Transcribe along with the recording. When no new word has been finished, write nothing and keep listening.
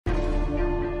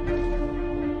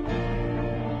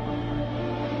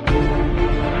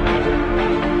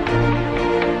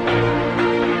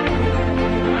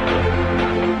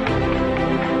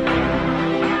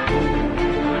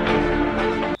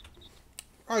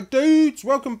Hi dudes,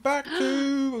 welcome back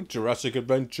to Jurassic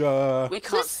Adventure. We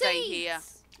can't stay here.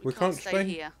 We can't stay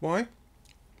here. Why?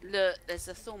 Look, there's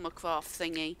a thermocraft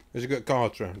thingy. Has it got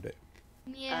guards around it?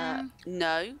 Yeah.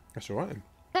 No. That's alright then.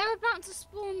 They're about to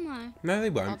spawn though. No, they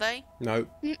won't. Are they? No.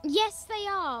 Yes, they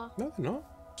are. No, they're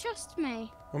not. Trust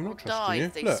me. I'm not We'll trusting die you.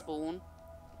 if they Look, spawn.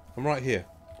 I'm right here.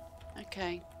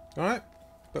 Okay. Alright?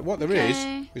 But what there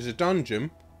Okay. is a dungeon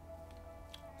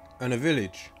and a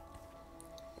village.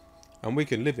 And we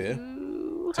can live here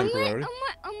temporarily.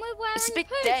 And we're wearing It's a bit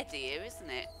poo. dead here,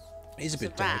 isn't it? It is a It's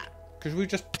bit a dead. rat. Because we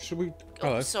just... Should we... Oh,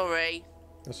 Hello. sorry.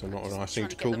 That's not a Just nice thing trying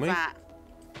to get call the me. rat.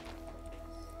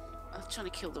 I was trying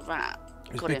to kill the rat.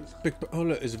 There's Got him. oh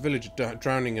look, there's a villager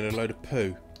drowning in a load of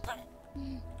poo.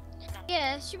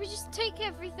 Yeah, should we just take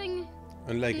everything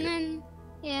And leg and it. then...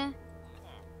 Yeah.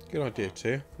 Good idea,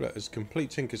 too. Look, there's a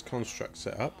complete Tinker's Construct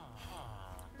set up.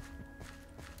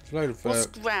 There's a load of... What's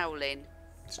growling?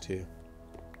 it's tier.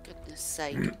 Goodness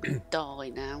sake. Die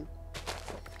now.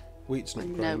 Wheat's not I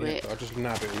growing know yet, it. but I'll just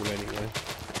nab it all anyway.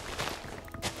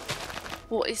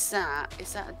 What is that?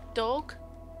 Is that a dog?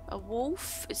 A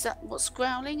wolf? Is that what's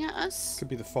growling at us? Could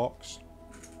be the fox.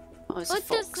 Oh, it's a What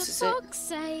fox, does is the it? fox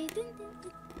say?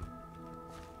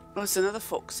 Oh, there's another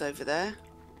fox over there.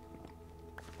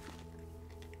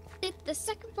 Did the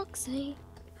second fox say?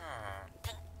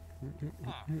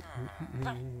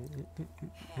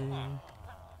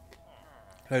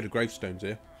 Load of gravestones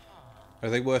here. Are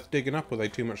they worth digging up or are they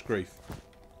too much grief?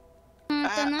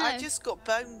 I don't know. I just got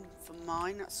bone from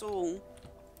mine, that's all.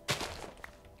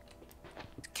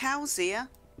 Cows here.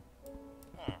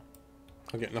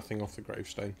 I get nothing off the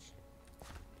gravestones.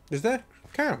 Is there?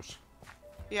 Cows?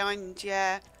 Behind,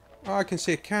 yeah. Oh, I can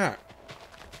see a cat.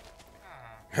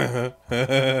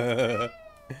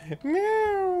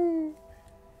 Meow.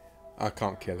 I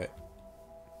can't kill it.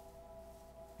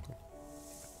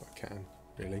 I can,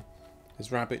 really.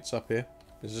 There's rabbits up here.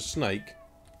 There's a snake.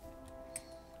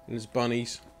 And there's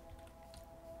bunnies.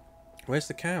 Where's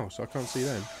the cows? I can't see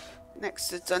them. Next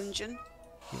to the dungeon.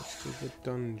 Next to the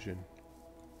dungeon.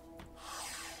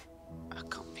 I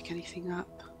can't pick anything up.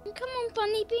 Come on,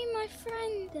 Bunny, be my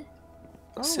friend.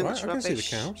 Oh, So right, much I can see the rubbish.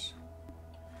 cows.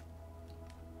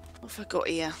 What have I got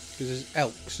here? Because there's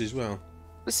elks as well.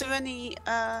 Was there any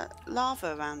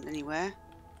lava around anywhere?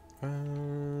 I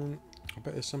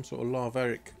bet there's some sort of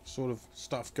laveric sort of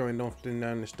stuff going on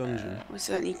down this dungeon. Was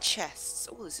there any chests?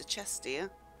 Oh, there's a chest here.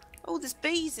 Oh, there's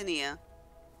bees in here.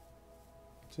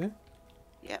 Is there?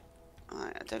 Yep.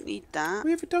 Alright, I don't need that. Have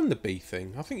we ever done the bee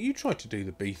thing? I think you tried to do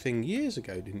the bee thing years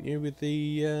ago, didn't you? With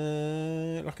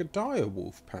the, like a dire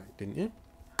wolf pack, didn't you?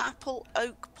 Apple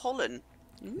oak pollen.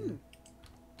 Mmm.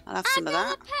 I'll have I some of got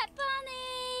that. a pet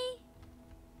bunny.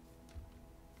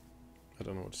 I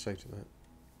don't know what to say to that.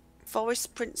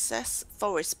 Forest princess,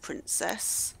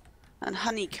 and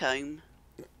honeycomb.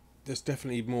 There's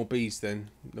definitely more bees then.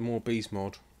 The more bees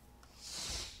mod.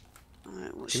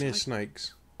 Alright, what You can should hear I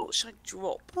snakes. what should I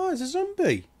drop? Oh, there's a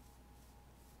zombie!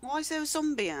 Why is there a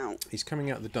zombie out? He's coming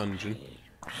out of the dungeon.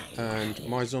 And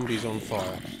my zombie's on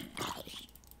fire.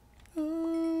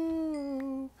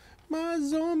 Oh, my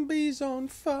zombie's on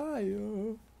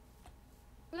fire.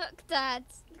 Look, Dad.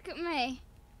 Look at me.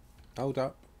 Hold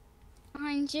up.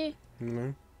 Behind you.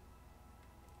 No.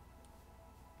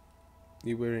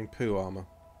 You're wearing poo armour.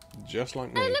 Just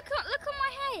like me. No, look on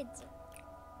my head.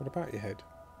 What about your head?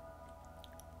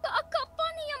 I've got a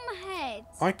bunny on my head.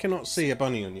 I cannot see a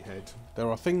bunny on your head. There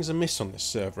are things amiss on this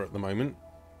server at the moment.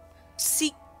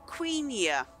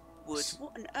 Sequoia wood.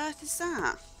 What on earth is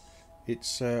that?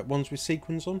 It's ones with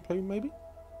sequins on, maybe?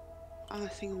 I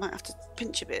think I might have to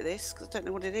pinch a bit of this because I don't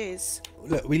know what it is.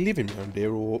 Look, we live in round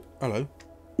here, or... Hello.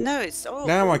 No, it's oh.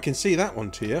 Now I can see that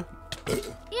one to you.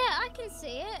 Yeah, I can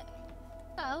see it.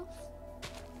 Oh.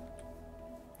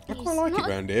 I quite like it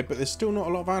round here, but there's still not a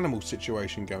lot of animal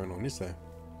situation going on, is there?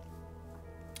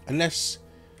 Unless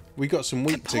we got some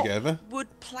wheat Kapot together. Wood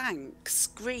planks,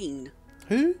 green.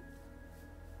 Who?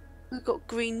 We've got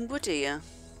green wood here.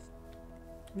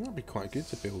 That'd be quite good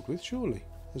to build with, surely.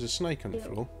 There's a snake on the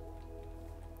floor.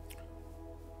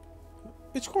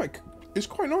 It's quite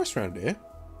nice round here.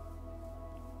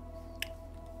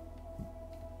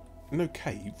 No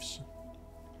caves.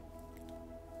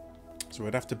 So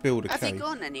I'd have to build a Have cave. you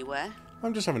gone anywhere?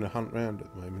 I'm just having a hunt round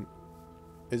at the moment.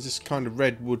 There's this kind of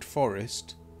redwood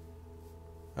forest.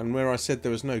 And where I said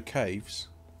there was no caves,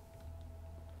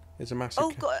 there's a massive...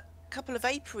 Oh, got a couple of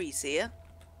apiaries here.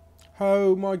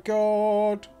 Oh my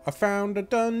god! I found a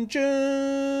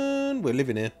dungeon! We're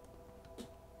living here.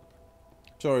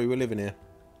 Sorry, we're living here.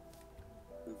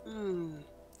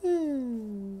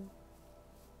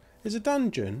 There's a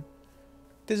dungeon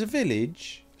there's a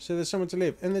village, so there's somewhere to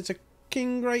live, and there's a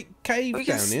king great cave We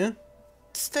can down here.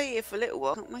 Stay here for a little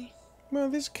while, can't we? Well,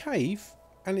 there's a cave,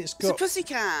 and it's It's a got.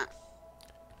 pussycat.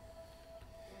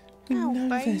 We Oh, know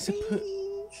baby. there's a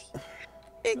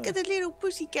Look at the little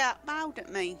pussycat bowed at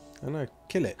me. I know,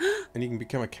 kill it, and you can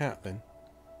become a cat then.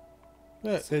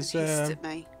 Look, there's Hissed at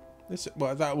me.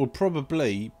 well, that will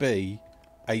probably be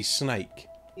a snake.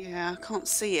 Yeah, I can't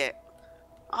see it.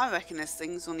 I reckon there's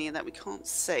things on here that we can't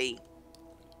see.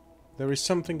 There is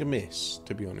something amiss,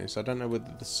 to be honest. I don't know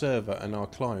whether the server and our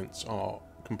clients are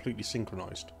completely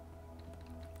synchronised.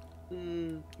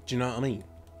 Mm, Do you know what I mean?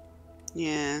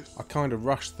 yeah. I kind of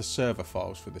rushed the server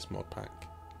files for this mod pack.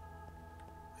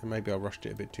 And maybe I rushed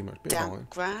it a bit too much. Bit Damp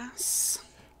grass.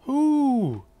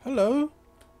 Ooh, hello.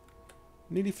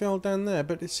 Nearly fell down there,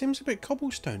 but it seems a bit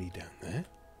cobblestoney down there.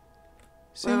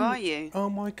 Where are you? Oh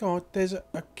my god, there's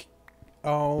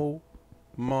oh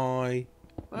my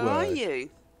Where word. are you?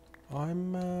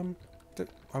 I'm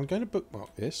going to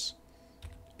bookmark this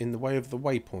in the way of the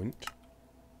waypoint,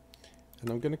 and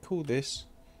I'm going to call this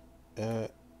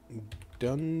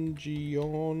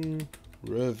Dungeon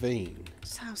Ravine.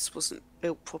 This house wasn't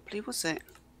built properly, was it?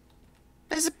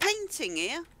 There's a painting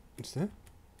here. Is there?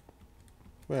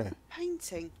 Where?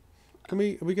 Painting. Are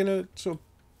we going to sort of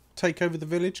take over the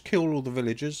village, kill all the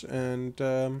villagers, and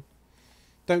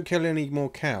don't kill any more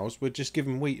cows? We'll just give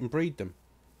them wheat and breed them.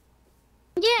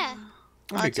 Yeah. That'd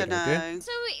be I a good don't idea. know.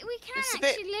 So we can It's a bit-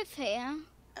 actually live here.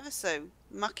 Ever so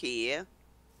mucky here.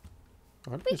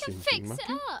 I don't We see can anything fix it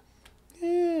mucky. up.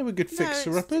 Yeah, we're good No,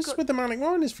 fixer-uppers. it's got- We're the Manic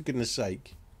Miners, for goodness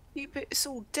sake. Yeah, but it's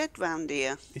all dead round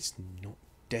here. It's not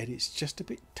dead, it's just a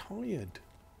bit tired.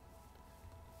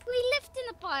 We lived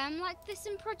in a biome like this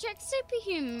in Project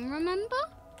Superhuman, remember?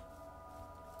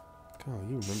 God,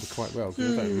 you remember quite well,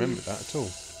 because I don't remember that at all.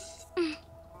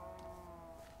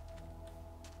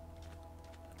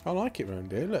 I like it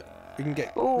round here. Look, we can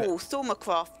get. Oh, Look,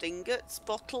 Thormacraft ingots,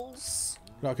 bottles,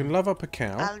 I can love up a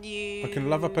cow. value. I can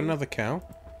love up another cow.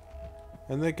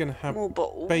 And they're going to have More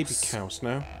bottles. baby cows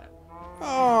now.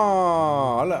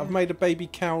 Oh, look, I've made a baby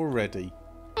cow already.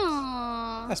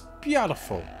 Aww. That's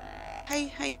beautiful.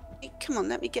 Hey, come on,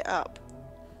 let me get up.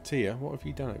 Tia, what have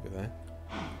you done over there?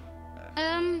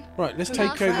 Right, let's Nothing.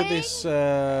 take over this.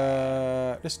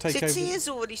 Let's take over. Tia's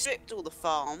already stripped all the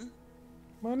farm.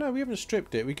 Well, no, we haven't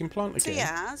stripped it. We can plant again. Tia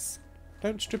has.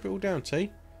 Don't strip it all down,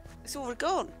 T. It's already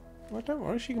gone. Well, don't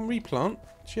worry. She can replant.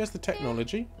 She has the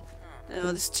technology. Oh,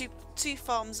 there's two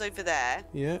farms over there.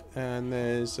 Yeah, and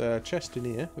there's a chest in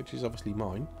here, which is obviously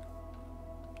mine.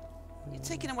 You're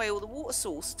taking away all the water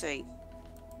source, T.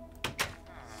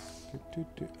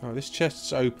 Oh, this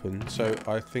chest's open, so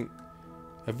I think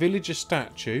a villager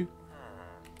statue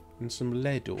and some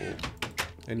lead ore.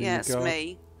 And Yeah, in it's the garden,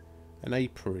 me. an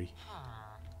apiary.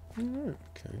 Oh,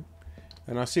 okay.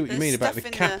 And I see what you There's mean about the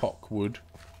stuff in kapok wood.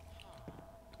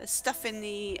 There's stuff in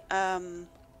the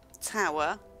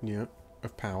tower. Yeah,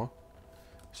 of power.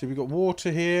 So we've got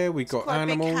water here, we've got Quite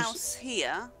animals. a big house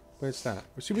here. Where's that?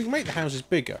 See, we can make the houses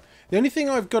bigger. The only thing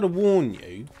I've got to warn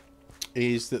you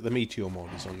is that the meteor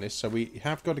mod is on this, so we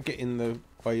have got to get in the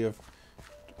way of...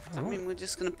 I mean, we're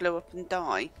just going to blow up and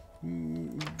die.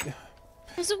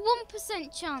 There's a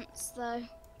 1% chance, though.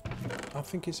 I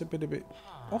think it's a bit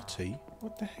otty.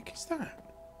 What the heck is that?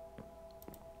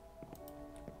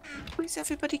 Where's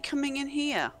everybody coming in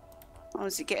here? Oh,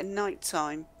 is it getting night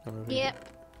time? Oh, Yep.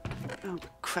 Oh,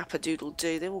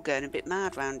 crap-a-doodle-doo. They're all going a bit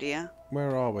mad round here.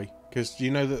 Where are we? Because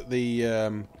you know that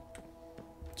the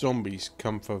zombies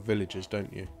come for villagers,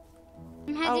 don't you?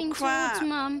 I'm heading crap. towards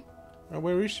Mum. Oh,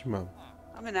 where is your mum?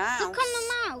 I'm in a house. Look on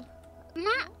the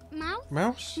mouth.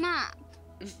 Mouse? Map.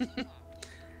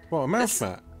 What, a mouse Listen.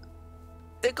 mat?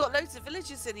 They've got loads of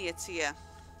villagers in here, Tia.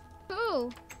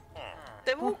 Ooh.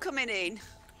 They're all coming in.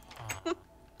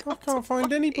 I can't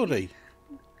find anybody.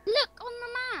 Look on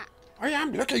the map. I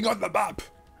am looking on the map.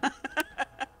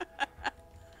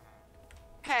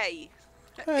 Hey.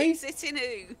 Hey. Who's it in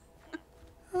who?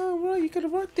 Oh, right, you got a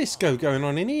right disco going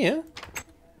on in here.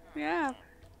 Yeah.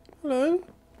 Hello?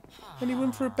 Any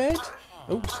room for a bed?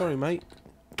 Oh, sorry, mate.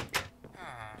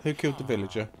 Who killed the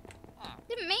villager?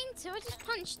 Didn't mean to. I just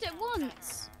punched it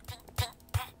once.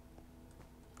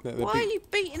 They're Why are big- you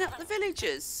beating up the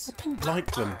villagers? I don't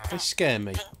like them. They scare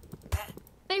me.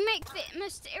 They make the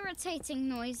most irritating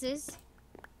noises.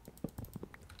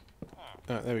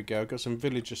 Oh, there we go. I've got some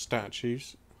villager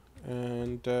statues.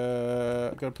 And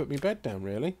I've got to put my bed down,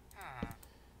 really.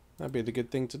 That'd be the good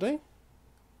thing today.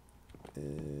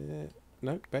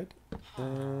 No, bed.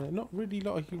 Not really a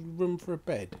lot of room for a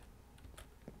bed.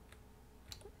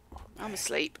 I'm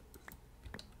asleep.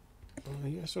 Oh,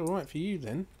 yeah, that's alright for you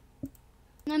then.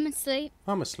 I'm asleep.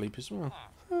 I'm asleep as well.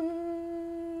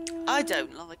 I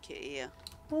don't like it here.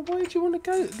 Well, where do you want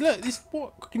to go? Look, this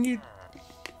what can you?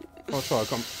 Oh, sorry, I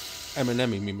got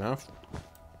M&M in my mouth.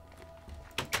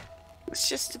 It's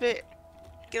just a bit.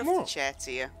 Get off What? the chair,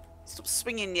 Tia. Stop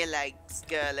swinging your legs,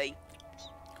 girly.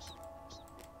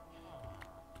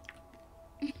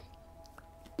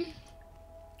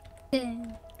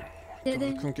 God,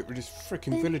 I can't get rid of these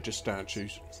freaking villager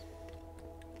statues.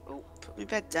 Oh, put my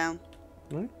bed down.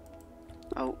 Right?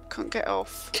 Oh, can't get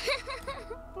off.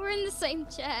 We're in the same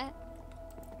chair.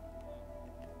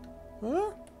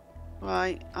 Huh?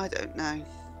 Right, I don't know.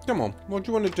 Come on, what do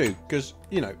you want to do? Because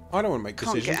you know, I don't want to make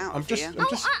Can't decisions. get out I'm of just, here. I'm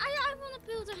just, I want to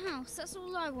build a house. That's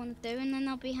all I want to do, and then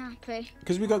I'll be happy.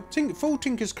 because we got full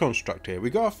Tinker's construct here. We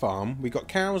got a farm. We got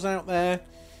cows out there.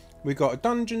 We got a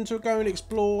dungeon to go and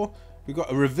explore. We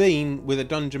got a ravine with a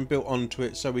dungeon built onto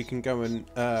it, so we can go and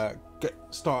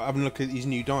start having a look at these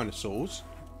new dinosaurs.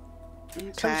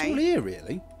 Okay. So it's all here,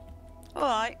 really. All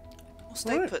right. We'll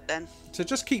stay Right. put then. So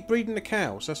just keep breeding the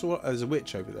cows. That's all. There's a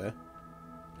witch over there.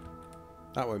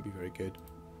 That won't be very good.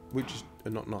 Witches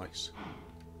are not nice.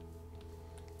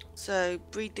 So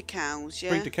breed the cows, yeah.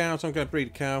 Breed the cows. I'm going to breed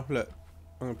a cow. Look,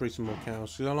 I'm going to breed some more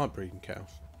cows because I like breeding cows.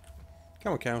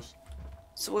 Come on, cows.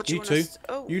 So what do You you want two. us to...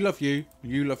 Oh, You love you.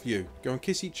 You love you. Go and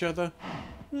kiss each other.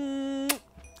 And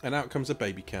out comes a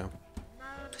baby cow.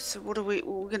 so what are we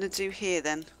gonna do here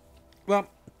then? Well,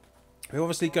 we're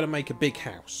obviously going to make a big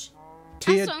house. That's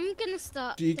Tia, what I'm gonna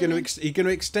start. are you going to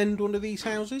extend one of these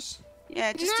houses?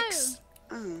 Yeah, just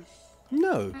oh.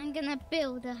 No. I'm gonna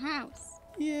build a house.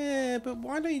 Yeah, but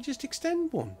why don't you just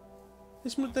extend one?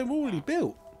 They're already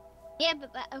built. Yeah,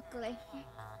 but they're ugly.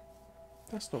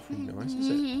 That's not very nice, is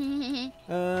it?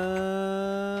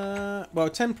 Well,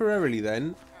 temporarily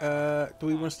then, do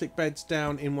we want to stick beds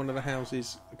down in one of the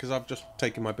houses? Because I've just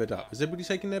taken my bed up. Has everybody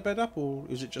taken their bed up, or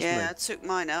is it just Yeah, I me? took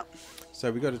mine up. So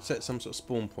we've got to set some sort of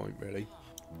spawn point, really.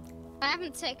 I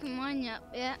haven't taken mine up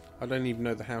yet. I don't even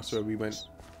know the house where we went.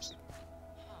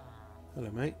 Hello,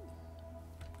 mate.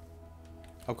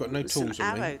 I've got no There's tools an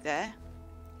on me. arrow there.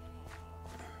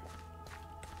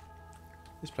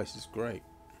 This place is great.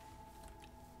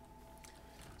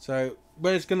 So,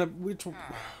 where's gonna... Which one?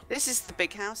 This is the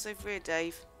big house over here,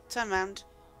 Dave. Turn round.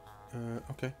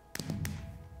 Okay.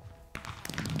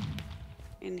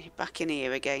 Back in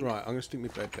here again. Right, I'm going to stick my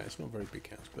bed down. It's not a very big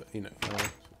house, but, you know.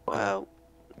 Well,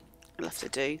 you'll have to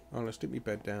do. I'm going to stick my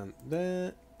bed down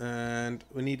there. And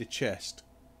we need a chest.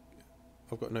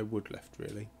 I've got no wood left,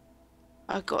 really.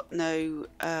 I've got no,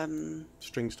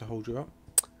 Strings to hold you up.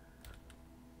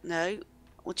 no,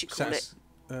 what do you call it?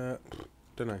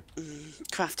 Don't know.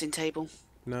 Crafting table.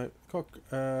 No.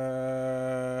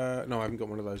 No, I haven't got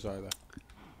one of those either.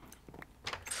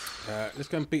 Let's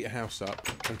go and beat a house up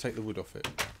and take the wood off it.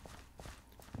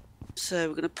 So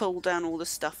we're going to pull down all the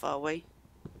stuff, are we?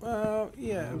 Well,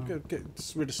 yeah, we'll get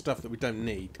rid of stuff that we don't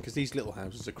need, because these little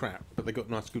houses are crap, but they've got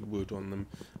nice good wood on them.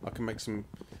 I can make some,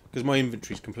 because my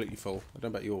inventory's completely full. I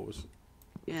don't know about yours.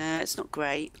 Yeah, it's not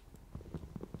great.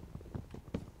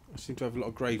 I seem to have a lot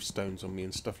of gravestones on me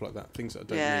and stuff like that, things that I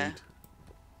don't Yeah. need.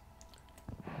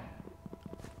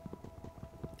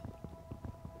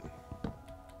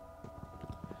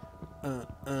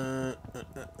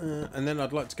 And then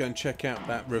I'd like to go and check out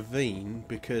that ravine,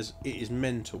 because it is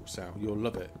mental, Sal. You'll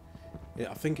love it.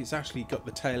 I think it's actually got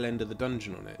the tail end of the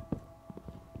dungeon on it.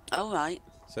 All right.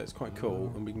 So it's quite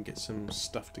cool, and we can get some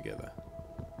stuff together.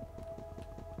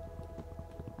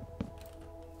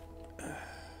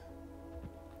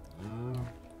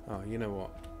 Oh, you know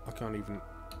what? I can't even...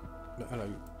 Hello,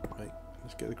 mate.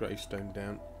 Let's get the gravestone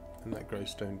down. And that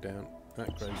gravestone down.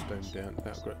 That gravestone down.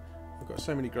 I've got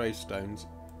so many gravestones.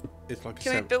 It's like a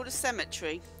Can we build a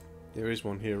cemetery? There is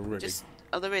one here already.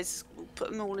 Oh, there is. We'll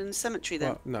put them all in the cemetery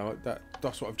then. Well, no,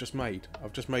 that's what I've just made.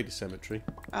 I've just made a cemetery.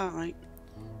 All right.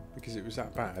 Because it was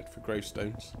that bad for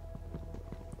gravestones.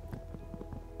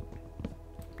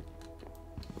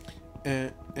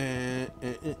 Oh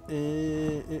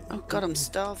God, I'm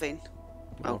starving.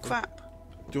 Oh crap.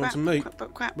 Do you want some meat?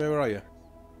 Crap. Where are you?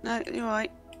 No, you're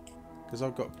right. Because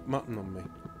I've got mutton on me.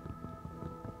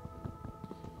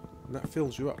 And that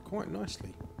fills you up quite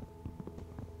nicely.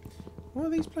 What are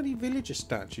these bloody villager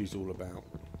statues all about?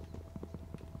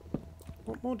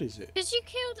 What mod is it? Because you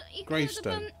killed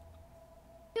Gravestone.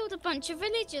 killed a bunch of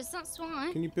villagers, that's why.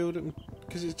 Can you build it?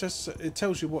 Because it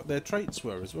tells you what their traits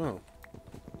were as well.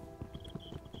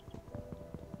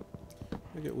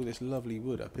 I get all this lovely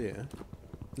wood up here.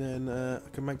 Then I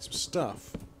can make some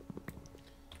stuff.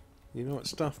 You know what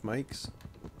stuff makes?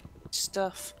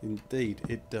 Stuff. Indeed,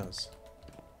 it does.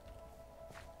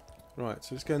 Right,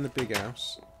 so let's go in the big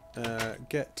house.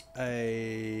 get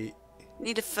a...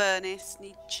 Need a furnace,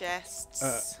 need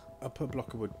chests. I'll put a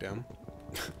block of wood down.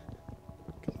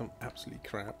 Because I'm absolutely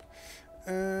crap.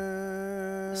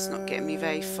 It's not getting me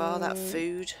very far, that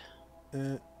food.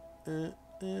 I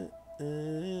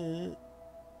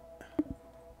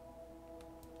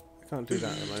can't do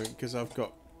that at the moment because I haven't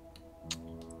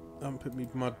put my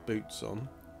mud boots on.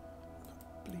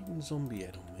 I've got a bleeding zombie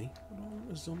head on me. What do I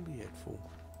want a zombie head for?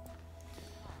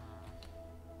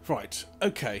 Right,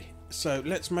 okay, so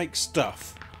let's make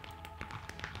stuff.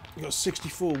 We've got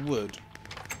 64 wood.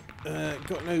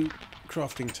 Got no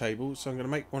crafting table, so I'm going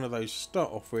to make one of those to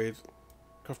start off with.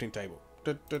 Crafting table.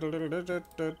 And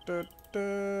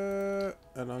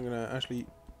I'm going to actually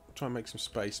try and make some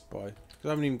space because I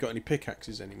haven't even got any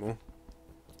pickaxes anymore.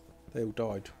 They all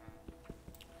died.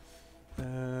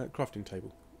 Crafting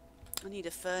table. I need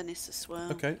a furnace as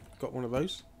well. Okay, got one of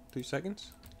those. 2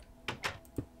 seconds.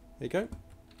 There you go.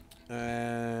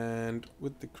 And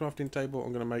with the crafting table,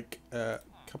 I'm going to make a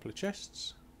couple of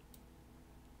chests.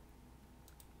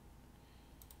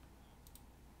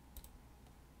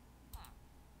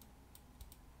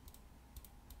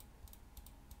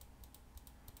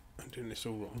 I'm doing this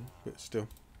all wrong, but still.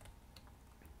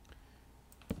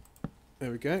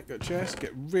 There we go, got a chest.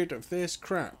 Get rid of this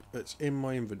crap that's in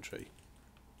my inventory.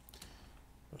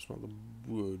 That's not the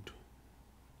wood.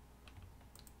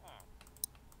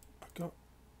 I've got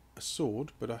a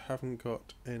sword, but I haven't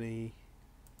got any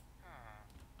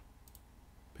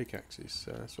pickaxes,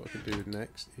 so that's what I can do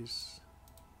next is...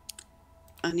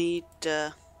 I need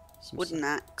wooden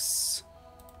axe.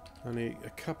 I need a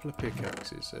couple of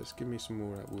pickaxes, so let's give me some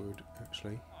more of that wood,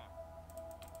 actually.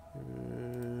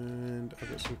 And I've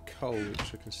got some coal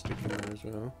which I can stick in there as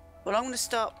well. Well, I'm going to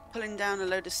start pulling down a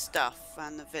load of stuff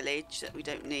around the village that we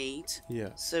don't need. Yeah.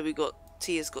 So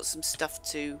Tia's got some stuff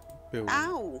to... Build.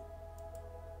 Ow!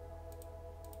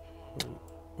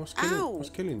 What's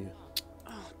killing you?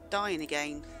 Oh, dying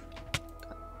again.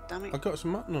 God damn it. I've got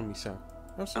some mutton on me, Sam.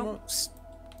 Have some mutton.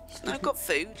 No, I've got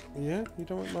food. Yeah? You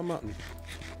don't want my mutton?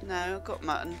 No, I've got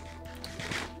mutton.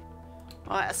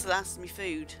 Alright, that's the last of my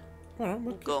food. Alright,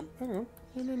 we'll gone. Hang on.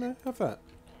 No. Have that.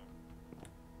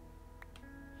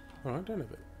 Alright, don't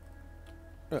have it.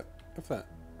 Look, have that.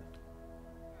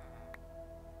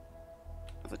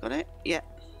 Have I got it? Yeah.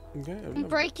 Okay, I'm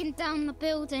breaking down the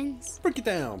buildings. Break it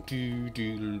down.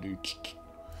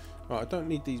 Right, I don't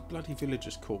need these bloody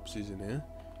villagers' corpses in here.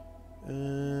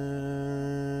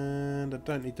 And I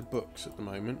don't need the books at the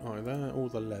moment either, or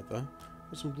the leather.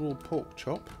 Got some raw pork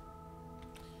chop.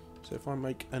 So if I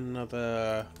make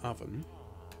another oven...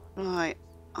 Right,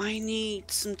 I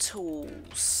need some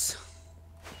tools.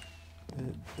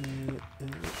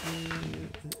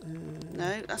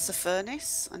 No, that's a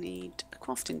furnace. I need a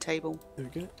crafting table. There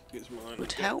we go. Get some iron.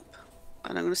 Would help.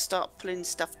 And I'm going to start pulling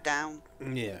stuff down.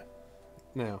 Yeah.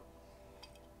 Now,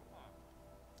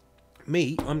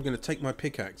 I'm going to take my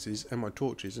pickaxes and my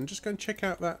torches and just go and check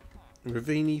out that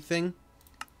ravine-y thing.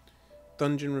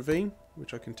 Dungeon ravine,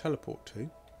 which I can teleport to.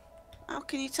 How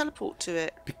can you teleport to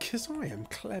it? Because I am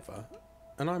clever,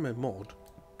 and I'm a mod,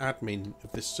 admin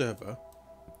of this server,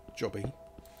 jobby,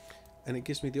 and it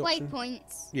gives me the option...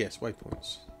 Waypoints. Yes,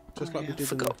 waypoints. Just like we did. I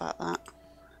forgot about that.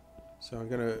 So I'm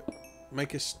going to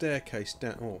make a staircase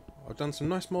down... Oh, I've done some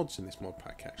nice mods in this mod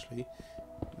pack, actually.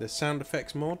 The sound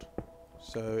effects mod.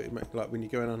 So, it makes, like when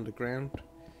you're going underground, you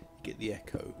get the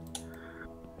echo.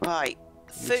 Right.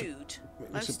 Food.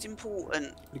 Most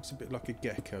important. Looks a bit like a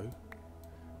gecko.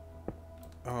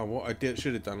 Oh, what I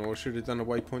should have done, or I should have done a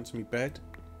waypoint to my bed.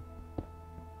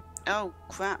 Oh,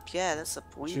 crap. Yeah, that's the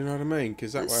point. Do you know what I mean?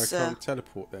 Because that way I can't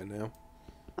teleport there now.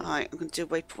 Alright, I'm going to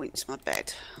do a waypoint to my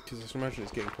bed. Because I can imagine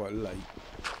it's getting quite late.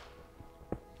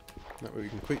 That way we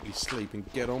can quickly sleep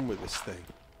and get on with this thing.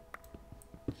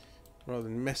 Rather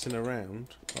than messing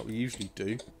around, like we usually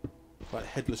do. Like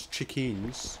headless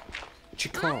chickens.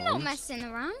 Chickens. I'm not messing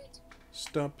around.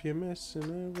 Stop your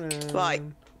messing around. Right.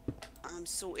 I'm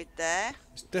sorted there.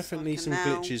 There's definitely some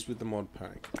glitches with the mod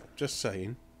pack. Just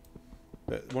saying.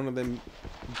 But one of them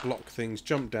block things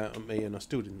jumped out at me and I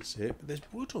still didn't see it. But there's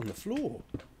wood on the floor.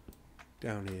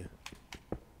 Down here.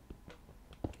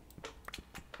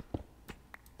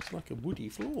 It's like a woody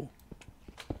floor.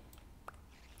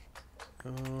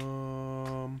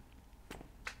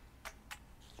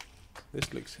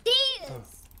 This looks...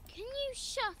 Dears, can you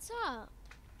shut up?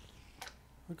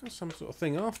 I've got some sort of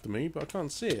thing after me, but I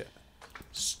can't see it.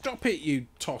 Stop it, you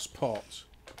tosspot!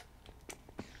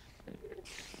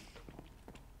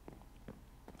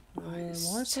 Why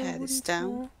is tear this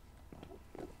down.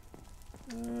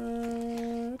 I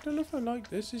don't know if I like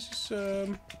this. This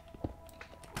is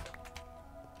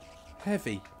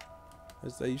heavy.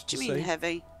 as they used Do to you mean say.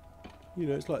 heavy? You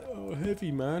know, it's like, oh,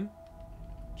 heavy, man.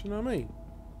 Do you know what I mean?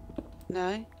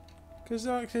 No. Because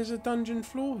like, there's a dungeon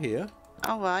floor here,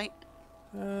 All right.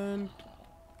 and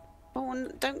Oh,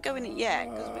 don't go in it yet,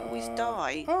 because we always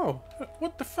die. oh,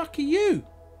 what the fuck are you?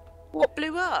 What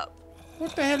blew up?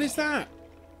 What the hell is that?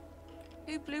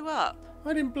 Who blew up?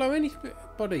 I didn't blow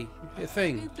anybody. A Who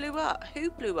thing. blew up? Who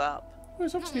blew up? Well,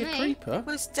 it's obviously a Not me. creeper. It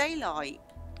was daylight.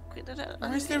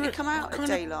 Why is there It come out what at kind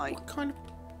daylight. What kind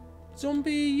of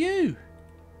zombie are you?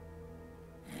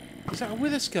 Is that a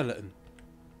wither skeleton?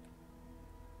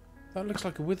 That looks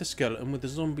like a wither skeleton with a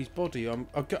zombie's body.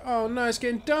 Oh no, it's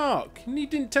getting dark. You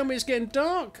didn't tell me it's getting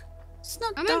dark. It's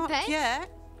not I'm in dark bed. yet.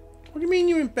 What do you mean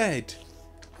you're in bed?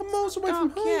 I'm miles away from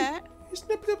Dark home. yet. It's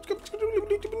not... TP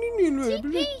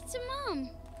to Mum.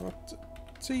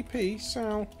 TP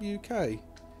Sal UK.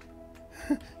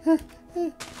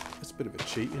 That's a bit of a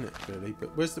cheat, isn't it? Really,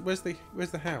 but where's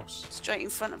the house? Straight in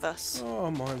front of us.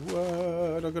 Oh my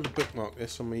word! I've got to bookmark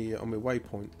this on my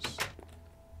waypoints.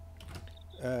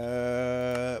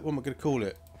 What am I going to call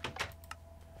it?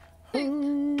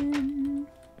 Home.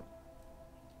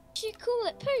 Should you call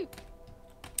it poop?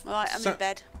 All right, I'm in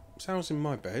bed. Sal's in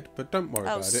my bed, but don't worry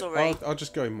about sorry. it. I'll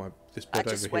just go in this I bed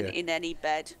just over went here. in any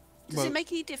bed. Does Well- it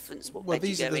make any difference what Well, bed you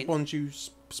these go are the in? ones you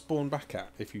spawn back at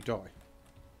if you die.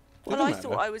 Well, Doesn't I matter.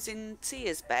 thought I was in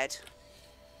Tia's bed.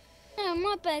 No,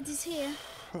 my bed is here.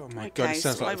 Oh my Okay, god! It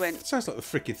sounds so like I went- sounds like the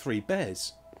freaking Three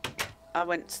Bears. I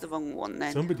went to the wrong one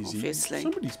then, obviously.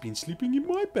 Somebody's been sleeping in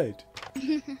my bed.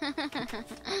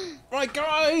 Right,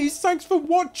 guys, thanks for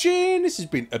watching. This has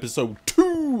been episode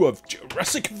 2 of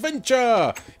Jurassic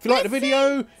Adventure. If you like the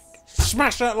video,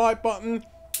 smash that like button,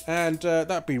 and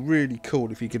that'd be really cool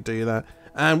if you could do that.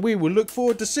 And we will look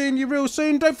forward to seeing you real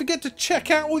soon. Don't forget to check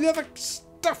out all the other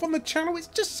stuff on the channel. It's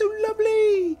just so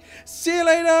lovely. See you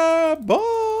later.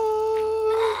 Bye.